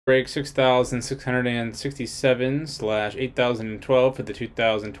Break 6,667/8012 for the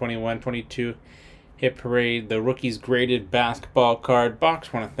 2021-22 Hit Parade, the Rookies Graded Basketball Card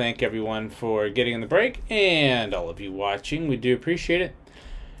Box. Want to thank everyone for getting in the break and all of you watching. We do appreciate it.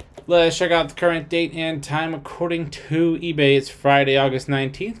 Let's check out the current date and time according to eBay. It's Friday, August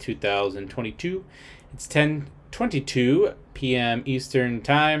 19th, 2022. It's 10:22 p.m. Eastern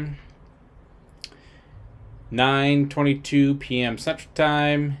Time. 9:22 p.m. Central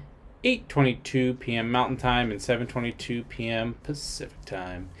Time, 8:22 p.m. Mountain Time, and 7:22 p.m. Pacific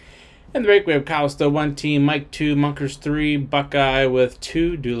Time. In the break, we have Kyle Stowe 1 team, Mike 2, Munkers 3, Buckeye with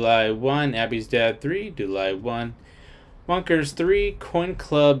 2, Dulai 1, Abby's Dad 3, Dulai 1, Munkers 3, Coin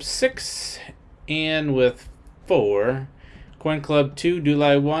Club 6, and with 4, Coin Club 2,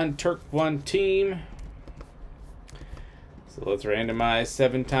 Dulai 1, Turk 1 team. So let's randomize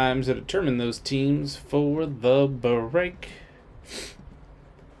 7 times to determine those teams for the break.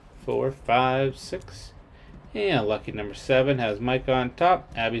 4, 5, 6. And lucky number 7 has Mike on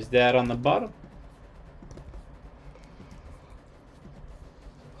top, Abby's Dad on the bottom.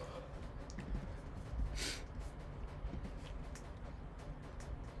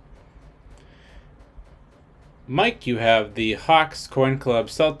 Mike, you have the Hawks, Coin Club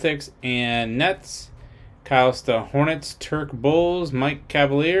Celtics, and Nets. Kyle Stowe Hornets, Turk Bulls, Mike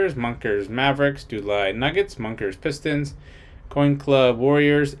Cavaliers, Munkers Mavericks, Dulai Nuggets, Munkers Pistons, Coin Club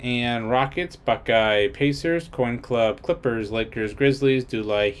Warriors and Rockets, Buckeye Pacers, Coin Club Clippers, Lakers Grizzlies,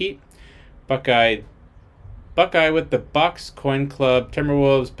 Dulai Heat, Buckeye with the Bucks, Coin Club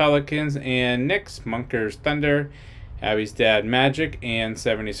Timberwolves, Pelicans, and Knicks, Munkers Thunder, Abby's Dad Magic and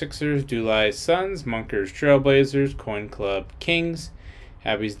 76ers, Dulai Suns, Munkers Trailblazers, Coin Club Kings,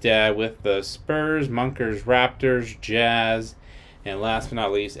 Abby's Dad with the Spurs, Munkers Raptors, Jazz, and last but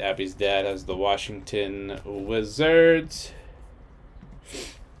not least, Abby's Dad has the Washington Wizards.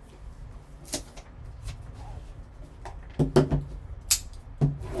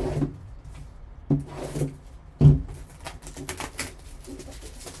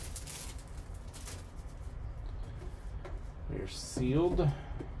 They're sealed,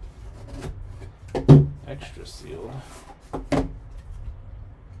 extra sealed.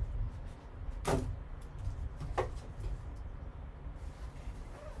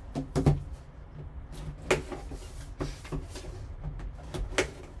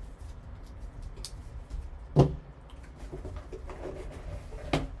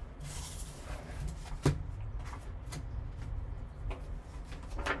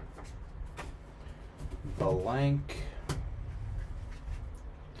 Blank.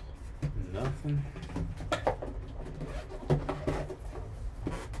 Nothing.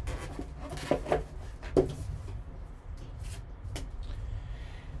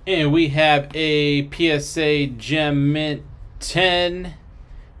 And we have a PSA Gem Mint 10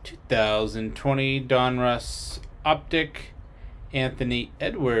 2020 Donruss Optic Anthony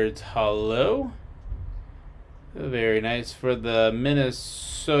Edwards Hollow. Very nice for the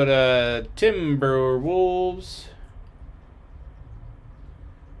Minnesota Timberwolves.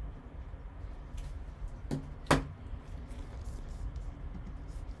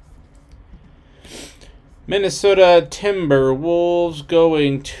 Minnesota Timberwolves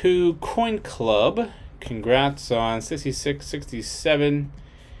going to Coin Club. Congrats on 66, 67,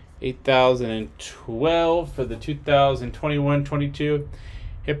 8012 for the 2021-22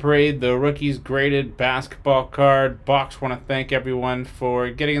 Hit Parade, the Rookies Graded Basketball Card Box. Want to thank everyone for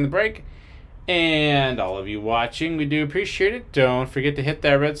getting in the break and all of you watching. We do appreciate it. Don't forget to hit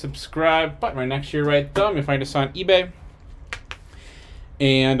that red subscribe button right next to your right thumb. You'll find us on eBay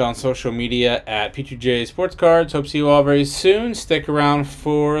and on social media at P2JSportsCards. Hope to see you all very soon. Stick around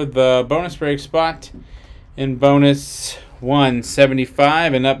for the bonus break spot in bonus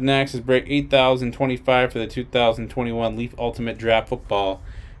 175. And up next is break 8025 for the 2021 Leaf Ultimate Draft Football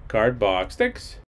Card Box. Thanks.